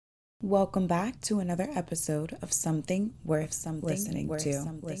Welcome back to another episode of Something Worth Listening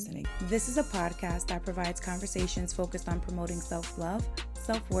to. This is a podcast that provides conversations focused on promoting self-love,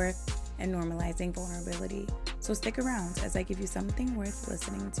 self-worth, and normalizing vulnerability. So stick around as I give you something worth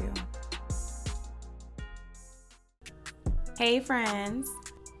listening to. Hey friends,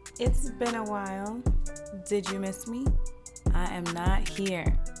 it's been a while. Did you miss me? I am not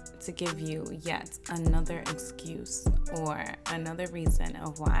here to give you yet another excuse or another reason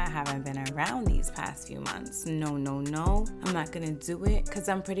of why I haven't been around these past few months. No. I'm not gonna do it because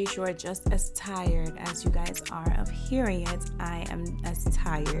I'm pretty sure just as tired as you guys are of hearing it, I am as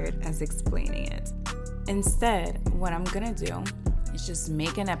tired as explaining it. Instead, what I'm gonna do is just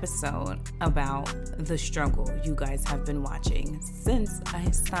make an episode about the struggle you guys have been watching since I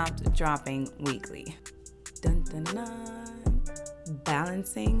stopped dropping weekly. Dun dun dun.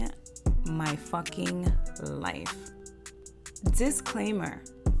 Balancing my fucking life. Disclaimer: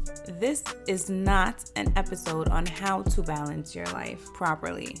 this is not an episode on how to balance your life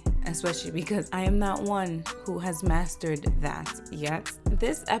properly, especially because I am not one who has mastered that yet.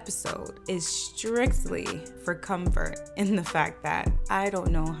 This episode is strictly for comfort in the fact that I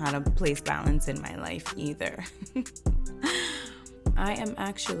don't know how to place balance in my life either. I am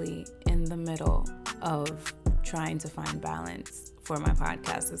actually in the middle of trying to find balance for my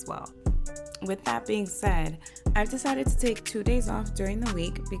podcast as well. With that being said, I've decided to take 2 days off during the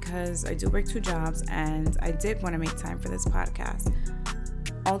week because I do work 2 jobs and I did want to make time for this podcast.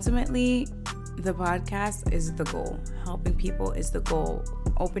 Ultimately, the podcast is the goal. Helping people is the goal.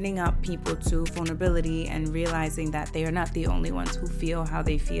 Opening up people to vulnerability and realizing that they are not the only ones who feel how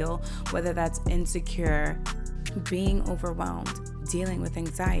they feel, whether that's insecure, being overwhelmed, dealing with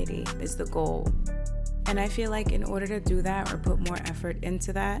anxiety is the goal. And I feel like in order to do that or put more effort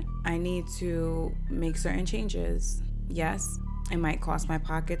into that, I need to make certain changes. Yes, it might cost my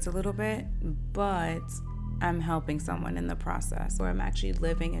pockets a little bit, but I'm helping someone in the process, or I'm actually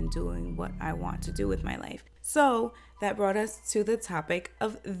living and doing what I want to do with my life. So that brought us to the topic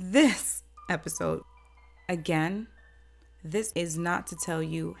of this episode. Again, this is not to tell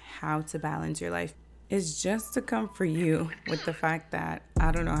you how to balance your life. It's just to comfort you with the fact that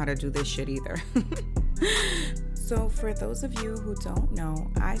I don't know how to do this shit either. So for those of you who don't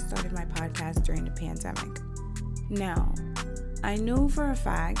know, I started my podcast during the pandemic. Now, I knew for a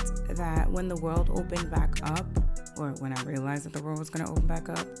fact that when the world opened back up, or when I realized that the world was going to open back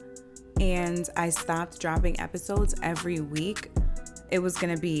up, and I stopped dropping episodes every week, it was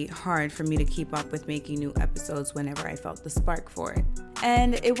going to be hard for me to keep up with making new episodes whenever I felt the spark for it.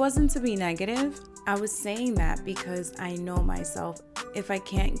 And it wasn't to be negative. I was saying that because I know myself. If I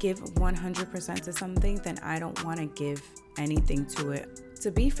can't give 100% to something, then I don't want to give anything to it.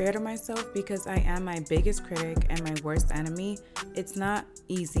 To be fair to myself, because I am my biggest critic and my worst enemy, it's not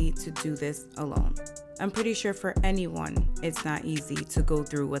easy to do this alone. I'm pretty sure for anyone, it's not easy to go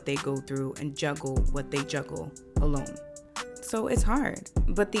through what they go through and juggle what they juggle alone. So it's hard,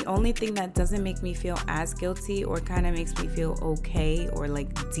 but the only thing that doesn't make me feel as guilty or kind of makes me feel okay or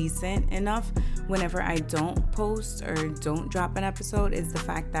like decent enough whenever I don't post or don't drop an episode is the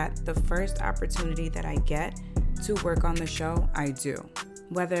fact that the first opportunity that I get to work on the show, I do.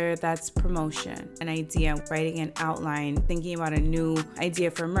 Whether that's promotion, an idea, writing an outline, thinking about a new idea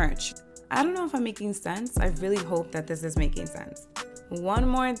for merch. I don't know if I'm making sense. I really hope that this is making sense. One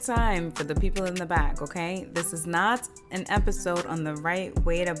more time for the people in the back, okay? This is not an episode on the right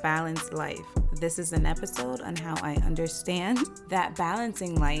way to balance life. This is an episode on how I understand that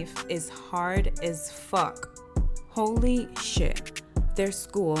balancing life is hard as fuck. Holy shit. There's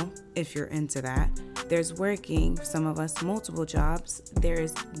school, if you're into that. There's working, some of us multiple jobs.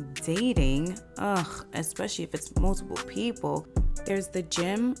 There's dating, especially if it's multiple people. There's the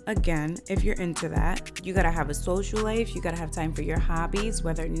gym, again, if you're into that. You gotta have a social life. You gotta have time for your hobbies,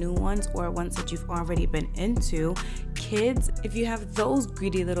 whether new ones or ones that you've already been into. Kids, if you have those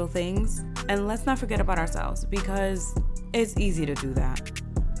greedy little things. And let's not forget about ourselves, because it's easy to do that.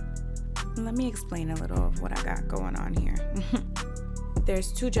 Let me explain a little of what I got going on here.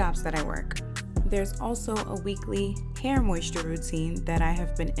 There's 2 jobs that I work. There's also a weekly hair moisture routine that I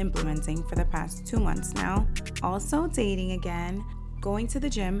have been implementing for the past 2 months now. Also dating again, going to the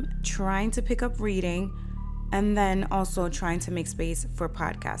gym, trying to pick up reading, and then also trying to make space for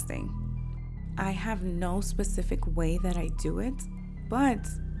podcasting. I have no specific way that I do it, but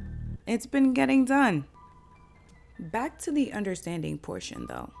it's been getting done. Back to the understanding portion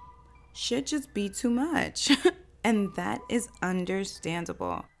though. Should just be too much. And that is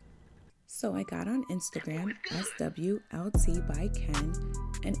understandable. So I got on Instagram, SWLT by Ken,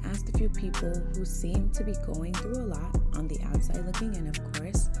 and asked a few people who seem to be going through a lot on the outside looking in, of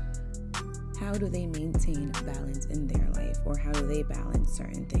course, how do they maintain balance in their life, or how do they balance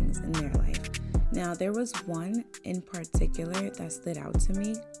certain things in their life. Now, there was one in particular that stood out to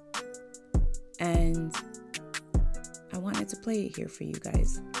me, and I wanted to play it here for you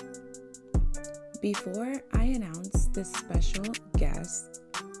guys. Before I announce this special guest,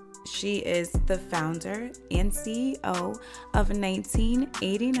 she is the founder and CEO of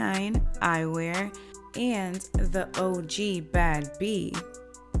 1989 Eyewear and the OG Bad B,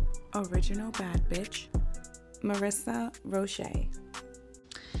 original bad bitch, Marissa Roche.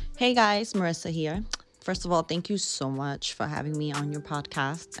 Hey guys, Marissa here. First of all, thank you so much for having me on your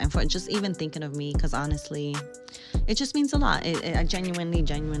podcast and for just even thinking of me, because honestly, it just means a lot. I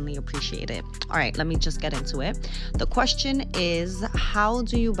genuinely appreciate it. All right, let me just get into it. The question is, how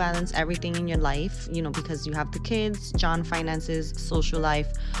do you balance everything in your life? Because you have the kids, John, finances, social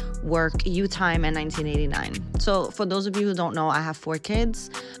life, work, you time, and 1989. So for those of you who don't know, I have 4 kids.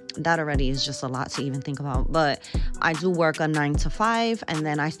 That already is just a lot to even think about. But I do work a 9 to 5, and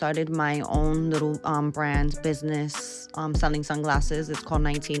then I started my own little brand business selling sunglasses. It's called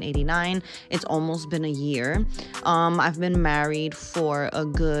 1989. It's almost been a year. I've been married for a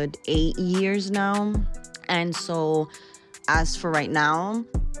good 8 years now. And so as for right now,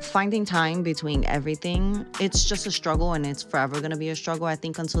 finding time between everything, it's just a struggle, and it's forever going to be a struggle, I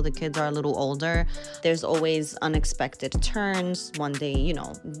think, until the kids are a little older. There's always unexpected turns. One day,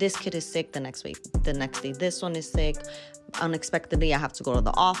 this kid is sick. The next day, this one is sick. Unexpectedly, I have to go to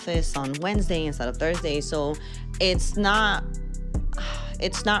the office on Wednesday instead of Thursday. So it's not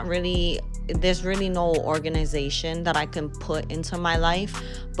really, there's really no organization that I can put into my life,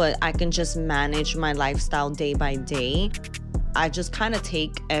 but I can just manage my lifestyle day by day. I just kind of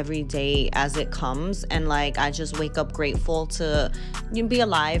take every day as it comes, and I just wake up grateful to be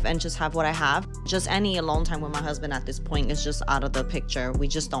alive and just have what I have. Just any alone time with my husband at this point is just out of the picture. We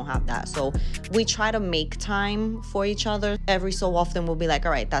just don't have that. So we try to make time for each other. Every so often we'll be like,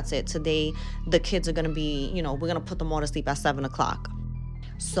 all right, that's it. Today the kids are going to be, we're going to put them all to sleep at 7 o'clock.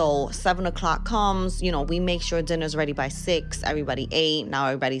 So 7 o'clock comes, we make sure dinner's ready by 6, everybody ate, now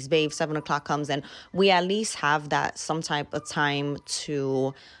everybody's bathed, 7 o'clock comes, and we at least have that some type of time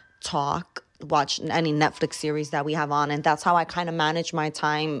to talk, watch any Netflix series that we have on. And that's how I kind of manage my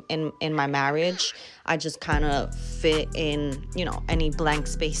time in my marriage. I just kind of fit in, any blank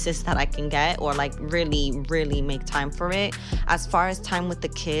spaces that I can get, or really make time for it. As far as time with the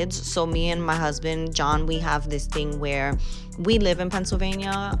kids, so me and my husband, John, we have this thing where we live in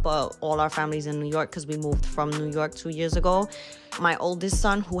Pennsylvania, but all our family's in New York because we moved from New York 2 years ago. My oldest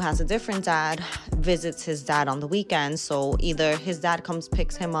son, who has a different dad, visits his dad on the weekends. So either his dad comes,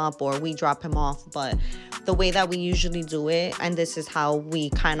 picks him up, or we drop him off. But the way that we usually do it, and this is how we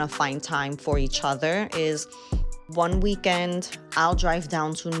kind of find time for each other, is one weekend I'll drive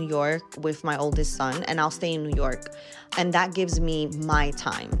down to New York with my oldest son, and I'll stay in New York. And that gives me my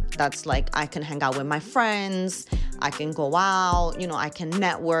time. That's I can hang out with my friends, I can go out, I can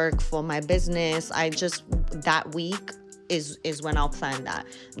network for my business. That week is when I'll plan that.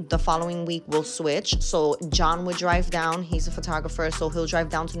 The following week we'll switch. So John would drive down. He's a photographer, so he'll drive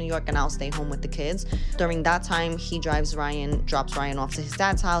down to New York and I'll stay home with the kids. During that time, he drops Ryan off to his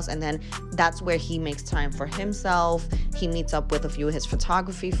dad's house, and then that's where he makes time for himself. He meets up with a few of his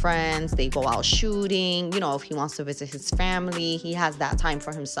photography friends. They go out shooting. If he wants to visit his family, he has that time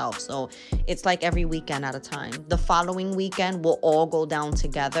for himself. So it's every weekend at a time. The following weekend, we'll all go down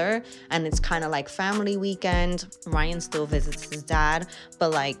together, and it's kind of like family weekend. Ryan still visits his dad,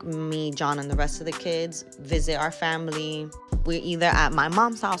 but me, John, and the rest of the kids visit our family. We're either at my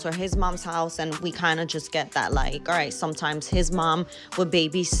mom's house or his mom's house, and we kind of just get that all right, sometimes his mom would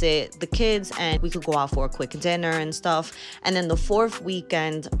babysit the kids and we could go out for a quick dinner and stuff. And then the 4th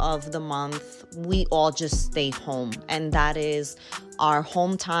weekend of the month, we all just stay home, and that is our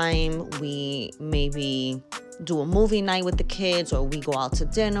home time. We maybe do a movie night with the kids, or we go out to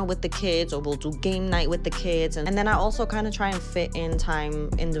dinner with the kids, or we'll do game night with the kids. And then I also kind of try and fit in time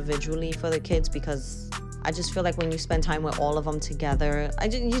individually for the kids, because I just feel when you spend time with all of them together,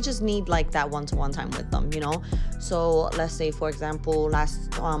 you just need that one-to-one time with them, So let's say, for example,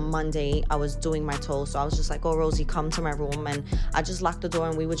 last Monday, I was doing my toes. So I was just oh, Rosie, come to my room. And I just locked the door,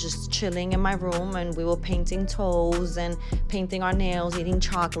 and we were just chilling in my room, and we were painting toes and painting our nails, eating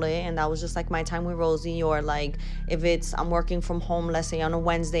chocolate. And that was just my time with Rosie. Or if I'm working from home, let's say on a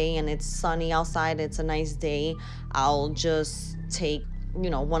Wednesday and it's sunny outside, it's a nice day, I'll just take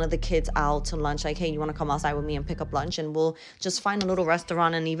one of the kids out to lunch. Hey, you want to come outside with me and pick up lunch? And we'll just find a little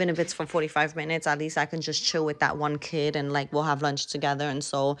restaurant, and even if it's for 45 minutes, at least I can just chill with that one kid, and we'll have lunch together. And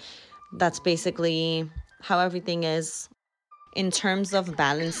so that's basically how everything is. In terms of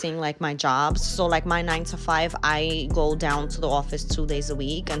balancing like my jobs, so like my 9 to 5, I go down to the office 2 days a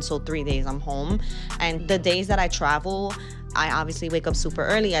week, and so 3 days I'm home. And the days that I travel, I obviously wake up super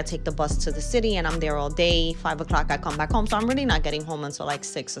early. I take the bus to the city and I'm there all day. 5 o'clock I come back home, so I'm really not getting home until like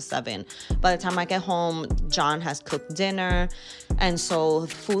 6 or 7. By the time I get home, John has cooked dinner, and so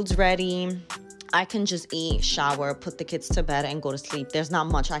food's ready. I can just eat, shower, put the kids to bed, and go to sleep. There's not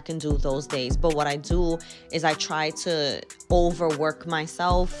much I can do those days. But what I do is I try to overwork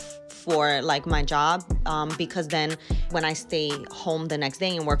myself for like my job, because then when I stay home the next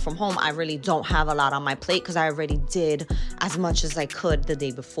day and work from home, I really don't have a lot on my plate because I already did as much as I could the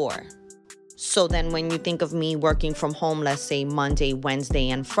day before. So then when you think of me working from home, let's say Monday,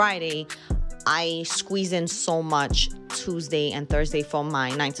 Wednesday, and Friday, I squeeze in so much Tuesday and Thursday for my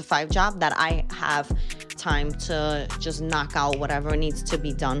 9 to 5 job that I have time to just knock out whatever needs to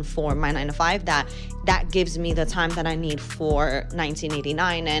be done for my 9 to 5. That gives me the time that I need for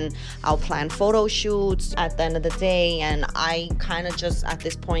 1989, and I'll plan photo shoots at the end of the day. And I kind of just at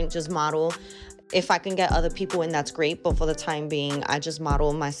this point just model. If I can get other people in, that's great. But for the time being, I just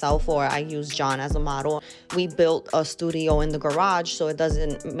model myself, or I use John as a model. We built a studio in the garage, so it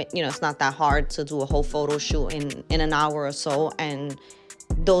doesn't, it's not that hard to do a whole photo shoot in an hour or so. And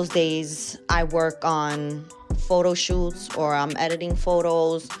those days I work on photo shoots, or I'm editing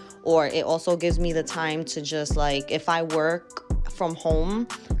photos, or it also gives me the time to just like, if I work from home,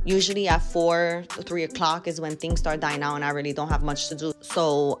 usually at 4 or 3 o'clock is when things start dying out and I really don't have much to do.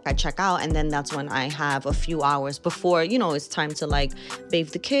 So I check out, and then that's when I have a few hours before, it's time to like bathe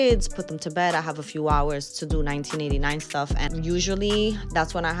the kids, put them to bed. I have a few hours to do 1989 stuff. And usually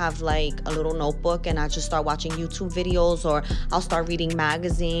that's when I have like a little notebook and I just start watching YouTube videos, or I'll start reading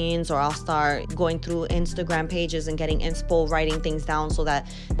magazines, or I'll start going through Instagram pages and getting inspo, writing things down, so that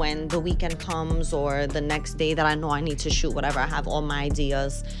when the weekend comes or the next day that I know I need to shoot whatever, I have all my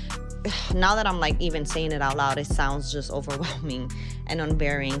ideas. Now that I'm like even saying it out loud, it sounds just overwhelming and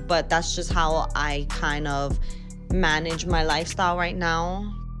unbearing, but that's just how I kind of manage my lifestyle right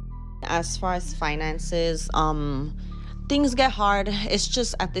now. As far as finances, things get hard. It's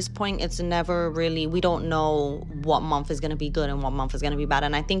just at this point, it's never really, we don't know what month is going to be good and what month is going to be bad.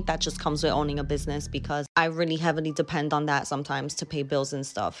 And I think that just comes with owning a business, because I really heavily depend on that sometimes to pay bills and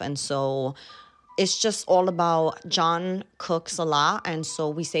stuff. And so it's just all about, John cooks a lot, and so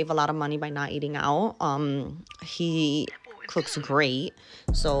we save a lot of money by not eating out. He cooks great,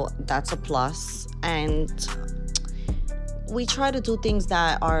 so that's a plus. And we try to do things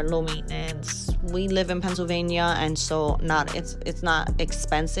that are low maintenance. We live in Pennsylvania, and so it's not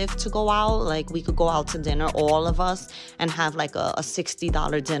expensive to go out. Like, we could go out to dinner, all of us, and have like a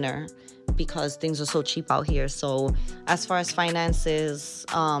 $60 dinner, because things are so cheap out here. So as far as finances,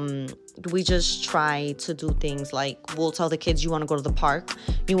 we just try to do things like, we'll tell the kids, you want to go to the park,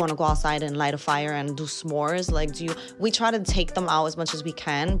 you want to go outside and light a fire and do s'mores, we try to take them out as much as we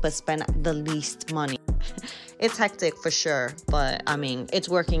can, but spend the least money. It's hectic for sure, but I mean, it's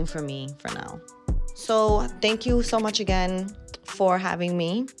working for me for now. So thank you so much again for having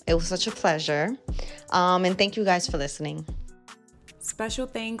me. It was such a pleasure. And thank you guys for listening. Special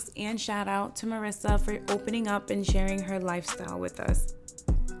thanks and shout out to Marissa for opening up and sharing her lifestyle with us.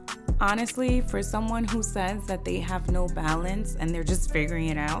 Honestly, for someone who says that they have no balance and they're just figuring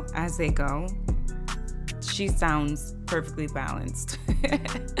it out as they go, she sounds perfectly balanced.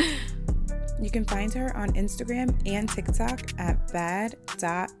 You can find her on Instagram and TikTok at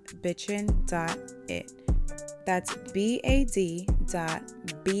bad.bitchin.it. That's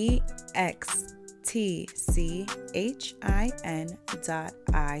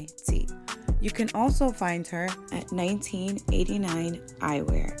bad.bxtchin.it. You can also find her at 1989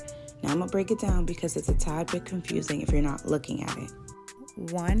 Eyewear. Now I'm going to break it down because it's a tad bit confusing if you're not looking at it.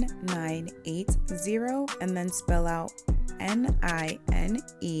 1980 and then spell out NINE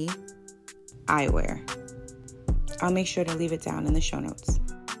Eyewear. I'll make sure to leave it down in the show notes.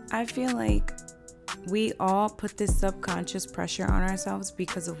 I feel like we all put this subconscious pressure on ourselves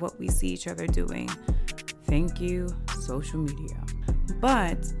because of what we see each other doing. Thank you, social media.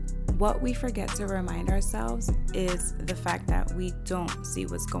 But what we forget to remind ourselves is the fact that we don't see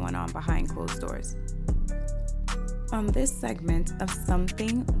what's going on behind closed doors. On this segment of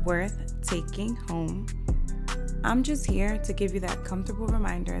Something Worth Taking Home, I'm just here to give you that comfortable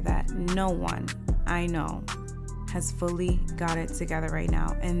reminder that no one I know has fully got it together right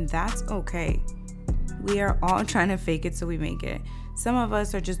now, and that's okay. We are all trying to fake it till we make it. Some of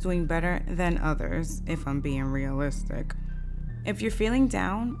us are just doing better than others, if I'm being realistic. If you're feeling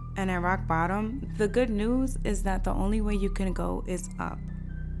down and at rock bottom, the good news is that the only way you can go is up.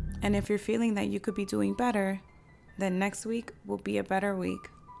 And if you're feeling that you could be doing better, then next week will be a better week.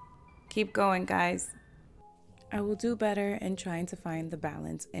 Keep going, guys. I will do better in trying to find the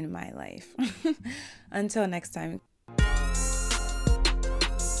balance in my life. Until next time.